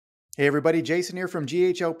Hey everybody, Jason here from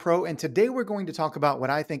GHL Pro, and today we're going to talk about what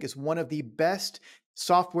I think is one of the best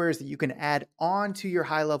softwares that you can add on to your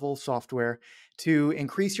high-level software to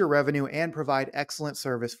increase your revenue and provide excellent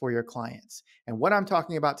service for your clients. And what I'm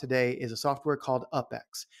talking about today is a software called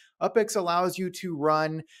Uphex. Uphex allows you to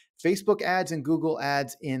run Facebook ads and Google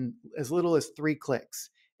ads in as little as 3 clicks.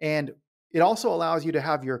 And it also allows you to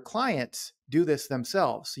have your clients do this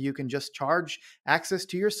themselves. So you can just charge access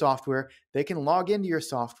to your software. They can log into your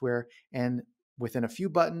software, and within a few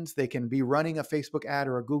buttons, they can be running a Facebook ad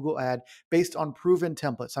or a Google ad based on proven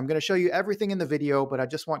templates. I'm going to show you everything in the video, but I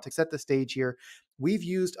just want to set the stage here. We've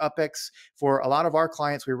used Uphex for a lot of our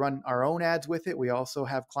clients. We run our own ads with it. We also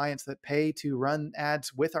have clients that pay to run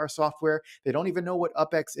ads with our software. They don't even know what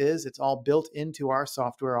Uphex is. It's all built into our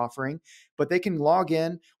software offering, but they can log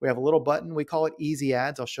in. We have a little button. We call it Easy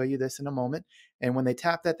Ads. I'll show you this in a moment. And when they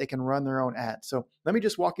tap that, they can run their own ads. So let me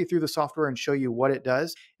just walk you through the software and show you what it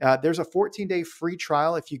does. There's a 14-day free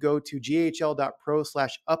trial if you go to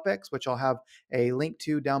ghl.pro/uphex, which I'll have a link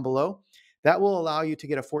to down below. That will allow you to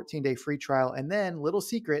get a 14-day free trial. And then, little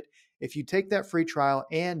secret, if you take that free trial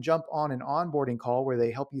and jump on an onboarding call where they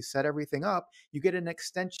help you set everything up, you get an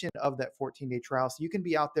extension of that 14-day trial. So you can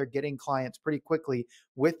be out there getting clients pretty quickly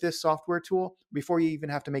with this software tool before you even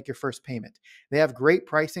have to make your first payment. They have great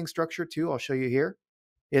pricing structure too. I'll show you here.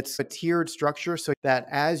 It's a tiered structure so that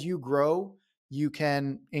as you grow, you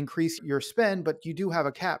can increase your spend, but you do have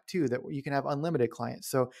a cap too that you can have unlimited clients.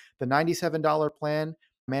 So the $97 plan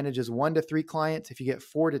manages 1 to 3 clients. If you get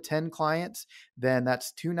 4 to 10 clients, then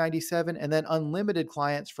that's $297, and then unlimited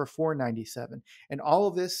clients for $497. And all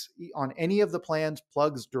of this on any of the plans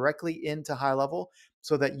plugs directly into HighLevel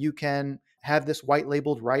so that you can have this white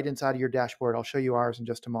labeled right inside of your dashboard. I'll show you ours in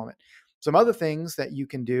just a moment. Some other things that you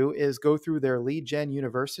can do is go through their Lead Gen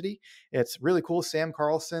University. It's really cool. Sam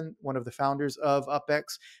Carlson, one of the founders of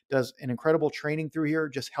Uphex, does an incredible training through here,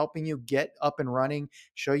 just helping you get up and running,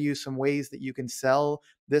 show you some ways that you can sell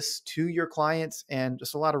this to your clients, and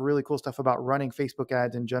just a lot of really cool stuff about running Facebook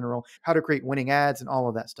ads in general, how to create winning ads and all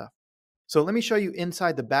of that stuff. So let me show you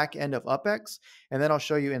inside the back end of Uphex, and then I'll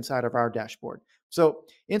show you inside of our dashboard. So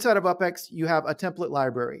inside of Uphex, you have a template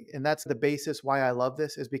library, and that's the basis why I love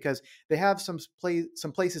this is because they have some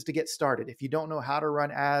places to get started. If you don't know how to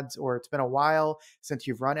run ads or it's been a while since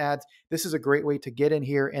you've run ads, this is a great way to get in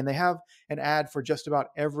here, and they have an ad for just about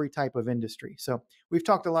every type of industry. So we've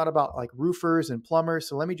talked a lot about like roofers and plumbers.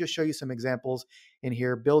 So let me just show you some examples in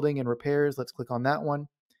here. Building and repairs. Let's click on that one.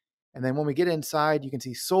 And then when we get inside, you can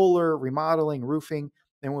see solar, remodeling, roofing.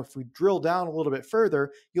 And if we drill down a little bit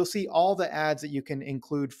further, you'll see all the ads that you can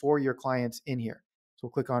include for your clients in here. So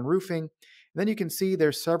we'll click on roofing. And then you can see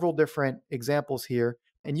there's several different examples here.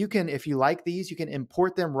 And you can, if you like these, you can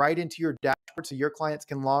import them right into your dashboard so your clients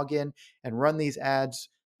can log in and run these ads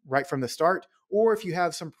right from the start. Or if you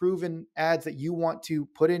have some proven ads that you want to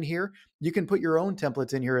put in here, you can put your own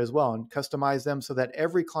templates in here as well and customize them so that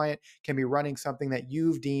every client can be running something that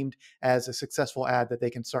you've deemed as a successful ad that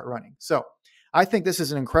they can start running. So I think this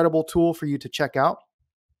is an incredible tool for you to check out.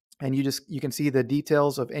 And you can see the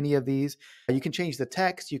details of any of these. You can change the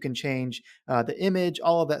text, you can change the image,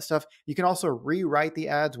 all of that stuff. You can also rewrite the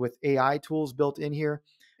ads with AI tools built in here.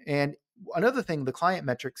 And another thing, the client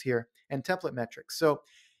metrics here and template metrics. So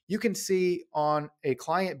you can see on a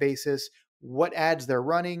client basis what ads they're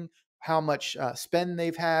running, how much spend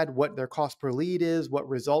they've had, what their cost per lead is, what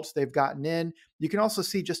results they've gotten in. You can also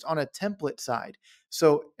see just on a template side.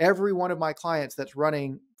 So every one of my clients that's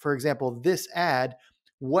running, for example, this ad,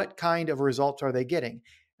 what kind of results are they getting?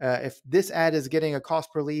 If this ad is getting a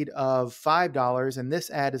cost per lead of $5 and this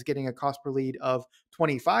ad is getting a cost per lead of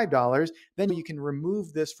 $25, then you can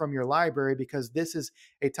remove this from your library because this is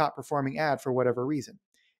a top performing ad for whatever reason.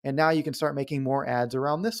 And now you can start making more ads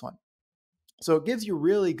around this one. So it gives you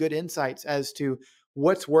really good insights as to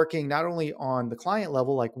what's working, not only on the client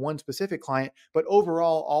level, like one specific client, but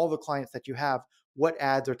overall, all the clients that you have, what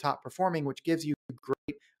ads are top performing, which gives you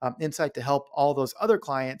great insight to help all those other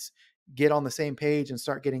clients get on the same page and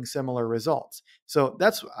start getting similar results. So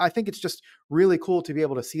I think it's just really cool to be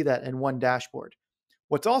able to see that in one dashboard.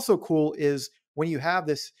 What's also cool is when you have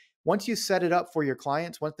this, once you set it up for your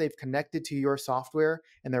clients, once they've connected to your software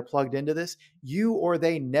and they're plugged into this, you or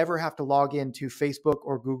they never have to log into Facebook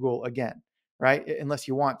or Google again, right? Unless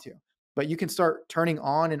you want to. But you can start turning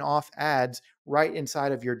on and off ads right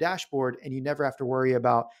inside of your dashboard, and you never have to worry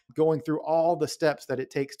about going through all the steps that it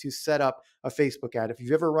takes to set up a Facebook ad. If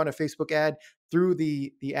you've ever run a Facebook ad through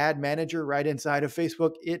the ad manager right inside of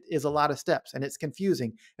Facebook, it is a lot of steps and it's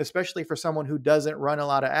confusing, especially for someone who doesn't run a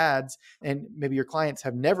lot of ads and maybe your clients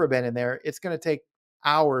have never been in there. It's going to take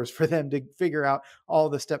hours for them to figure out all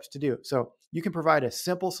the steps to do. So you can provide a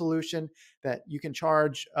simple solution that you can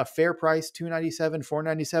charge a fair price, $297,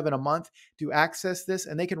 $497 a month to access this,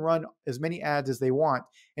 and they can run as many ads as they want.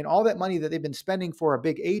 And all that money that they've been spending for a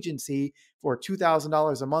big agency for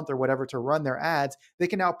 $2,000 a month or whatever to run their ads, they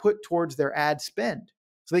can now put towards their ad spend.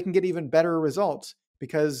 So they can get even better results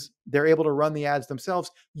because they're able to run the ads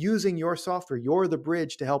themselves using your software. You're the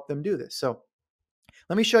bridge to help them do this. So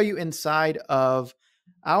let me show you inside of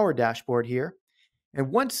our dashboard here. And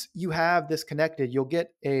once you have this connected, you'll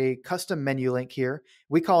get a custom menu link here.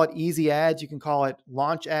 We call it Easy Ads. You can call it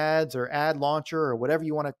Launch Ads or Ad Launcher or whatever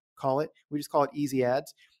you want to call it. We just call it Easy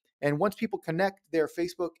Ads. And once people connect their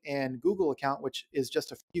Facebook and Google account, which is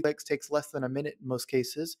just a few clicks, takes less than a minute in most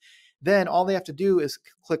cases, then all they have to do is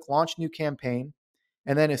click Launch New Campaign.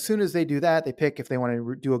 And then as soon as they do that, they pick if they want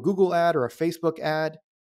to do a Google ad or a Facebook ad.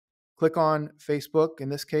 Click on Facebook in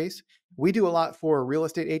this case. We do a lot for real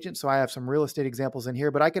estate agents, so I have some real estate examples in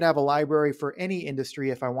here, but I could have a library for any industry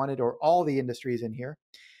if I wanted, or all the industries in here.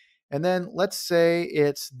 And then let's say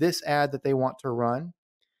it's this ad that they want to run.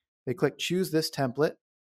 They click choose this template.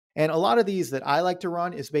 And a lot of these that I like to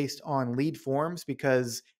run is based on lead forms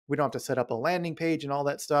because we don't have to set up a landing page and all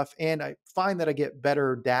that stuff. And I find that I get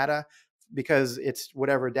better data because it's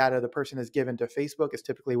whatever data the person has given to Facebook is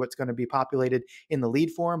typically what's going to be populated in the lead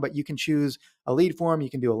form. But you can choose a lead form, you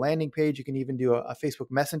can do a landing page, you can even do a Facebook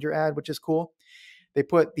Messenger ad, which is cool. They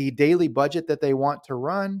put the daily budget that they want to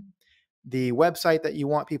run, the website that you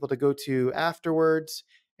want people to go to afterwards,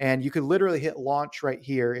 and you could literally hit launch right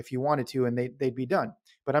here if you wanted to, and they'd be done.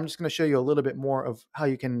 But I'm just going to show you a little bit more of how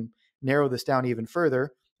you can narrow this down even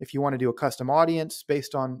further. If you want to do a custom audience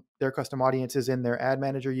based on their custom audiences in their ad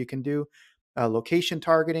manager, you can do location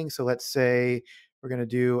targeting. So let's say we're going to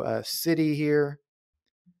do a city here,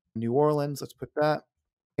 New Orleans. Let's put that.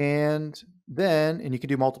 And you can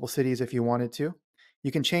do multiple cities if you wanted to.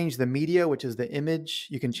 You can change the media, which is the image.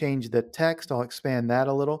 You can change the text. I'll expand that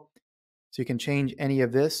a little. So you can change any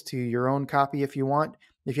of this to your own copy if you want.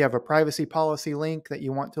 If you have a privacy policy link that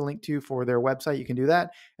you want to link to for their website, you can do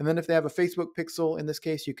that. And then if they have a Facebook pixel, in this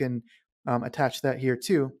case, you can attach that here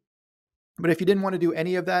too. But if you didn't want to do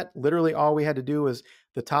any of that, literally all we had to do was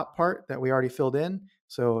the top part that we already filled in.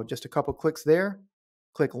 So just a couple clicks there,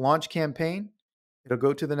 click launch campaign. It'll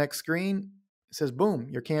go to the next screen. It says, boom,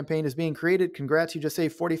 your campaign is being created. Congrats, you just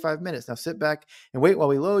saved 45 minutes. Now sit back and wait while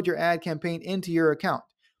we load your ad campaign into your account.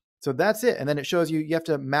 So that's it. And then it shows you have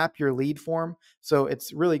to map your lead form. So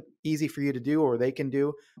it's really easy for you to do, or they can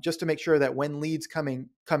do, just to make sure that when leads come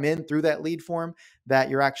in through that lead form,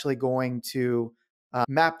 that you're actually going to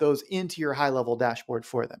map those into your HighLevel dashboard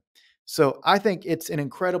for them. So I think it's an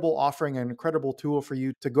incredible offering, an incredible tool for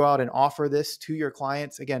you to go out and offer this to your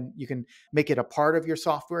clients. Again, you can make it a part of your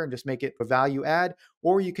software and just make it a value add,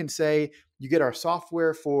 or you can say you get our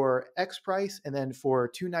software for X price, and then for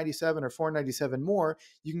 $297 or $497 more,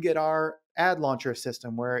 you can get our ad launcher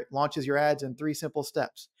system where it launches your ads in 3 simple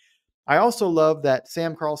steps. I also love that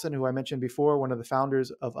Sam Carlson, who I mentioned before, one of the founders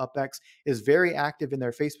of Uphex, is very active in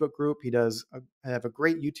their Facebook group. He does have a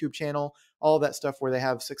great YouTube channel, all of that stuff where they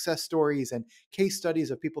have success stories and case studies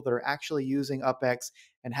of people that are actually using Uphex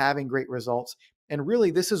and having great results. And really,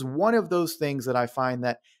 this is one of those things that I find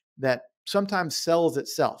that sometimes sells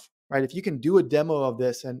itself, right? If you can do a demo of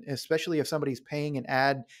this, and especially if somebody's paying an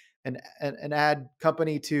ad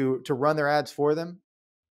company to run their ads for them,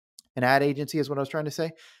 an ad agency is what I was trying to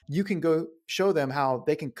say. You can go show them how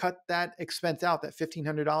they can cut that expense out, that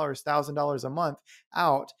 $1,500, $1,000 a month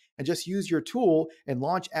out, and just use your tool and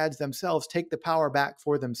launch ads themselves, take the power back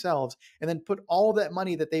for themselves, and then put all that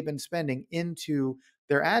money that they've been spending into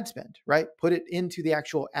their ad spend, right? Put it into the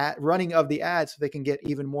actual running of the ads so they can get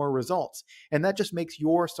even more results. And that just makes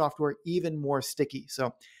your software even more sticky.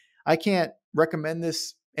 So I can't recommend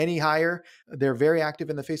this any higher. They're very active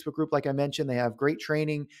in the Facebook group. Like I mentioned, they have great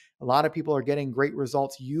training. A lot of people are getting great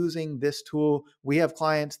results using this tool. We have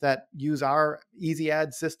clients that use our easy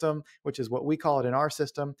ad system, which is what we call it in our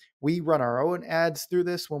system. We run our own ads through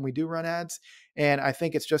this when we do run ads. And I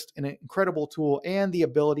think it's just an incredible tool, and the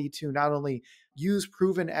ability to not only use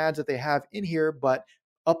proven ads that they have in here, but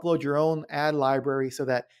upload your own ad library so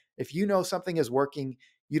that if you know something is working,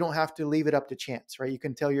 you don't have to leave it up to chance, right? You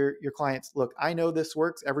can tell your clients, look, I know this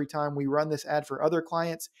works. Every time we run this ad for other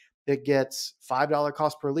clients, it gets $5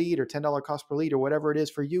 cost per lead or $10 cost per lead or whatever it is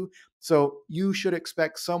for you. So you should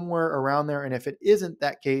expect somewhere around there. And if it isn't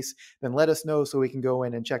that case, then let us know so we can go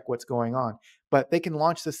in and check what's going on. But they can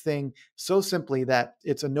launch this thing so simply that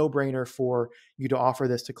it's a no-brainer for you to offer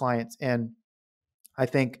this to clients. And I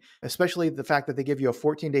think, especially the fact that they give you a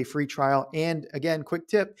 14-day free trial. And again, quick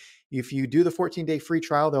tip, if you do the 14-day free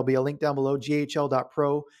trial, there'll be a link down below,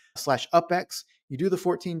 ghl.pro/Uphex. You do the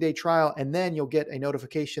 14-day trial, and then you'll get a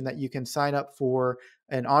notification that you can sign up for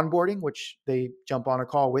an onboarding, which they jump on a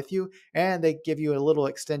call with you, and they give you a little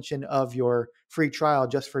extension of your free trial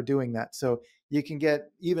just for doing that. So you can get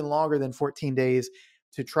even longer than 14 days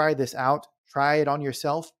to try this out. Try it on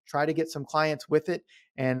yourself. Try to get some clients with it.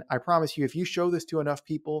 And I promise you, if you show this to enough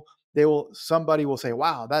people, somebody will say,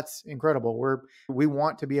 wow, that's incredible. We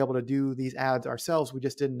want to be able to do these ads ourselves. We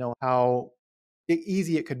just didn't know how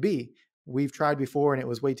easy it could be. We've tried before and it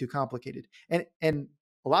was way too complicated. And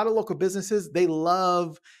a lot of local businesses, they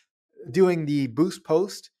love doing the boost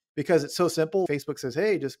post because it's so simple. Facebook says,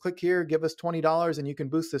 hey, just click here, give us $20 and you can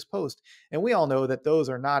boost this post. And we all know that those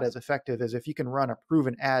are not as effective as if you can run a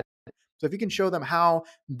proven ad. So if you can show them how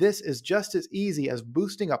this is just as easy as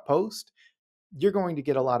boosting a post, you're going to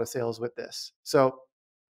get a lot of sales with this. So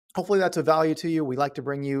hopefully that's of value to you. We like to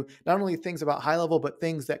bring you not only things about HighLevel, but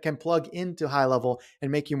things that can plug into HighLevel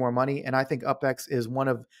and make you more money. And I think Uphex is one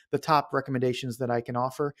of the top recommendations that I can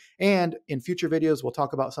offer. And in future videos, we'll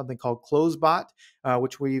talk about something called CloseBot,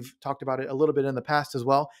 which we've talked about it a little bit in the past as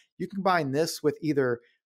well. You can combine this with either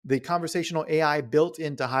the conversational AI built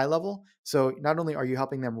into HighLevel. So not only are you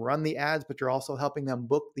helping them run the ads, but you're also helping them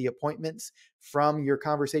book the appointments from your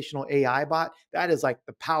conversational AI bot. That is like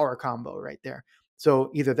the power combo right there. So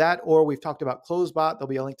either that, or we've talked about CloseBot. There'll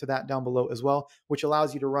be a link to that down below as well, which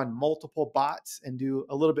allows you to run multiple bots and do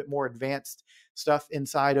a little bit more advanced stuff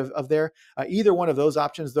inside of there. Either one of those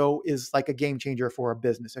options, though, is like a game changer for a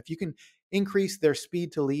business. If you can increase their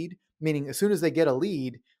speed to lead, meaning as soon as they get a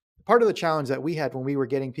lead, part of the challenge that we had when we were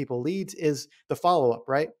getting people leads is the follow-up,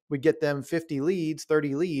 right? We'd get them 50 leads,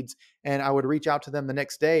 30 leads, and I would reach out to them the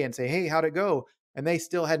next day and say, hey, how'd it go? And they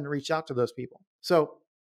still hadn't reached out to those people. So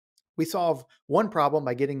we solve one problem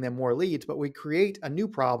by getting them more leads, but we create a new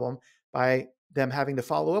problem by them having to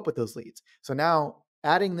follow up with those leads. So now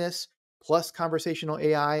adding this plus conversational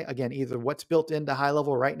AI, again, either what's built into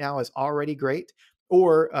HighLevel right now is already great,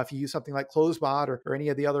 or if you use something like CloseBot or any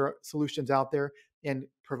of the other solutions out there and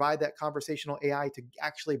provide that conversational AI to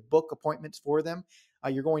actually book appointments for them,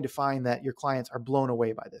 you're going to find that your clients are blown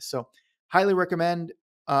away by this. So highly recommend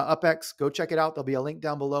Uphex. Go check it out. There'll be a link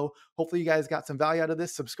down below. Hopefully you guys got some value out of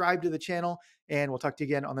this. Subscribe to the channel and we'll talk to you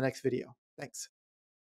again on the next video. Thanks.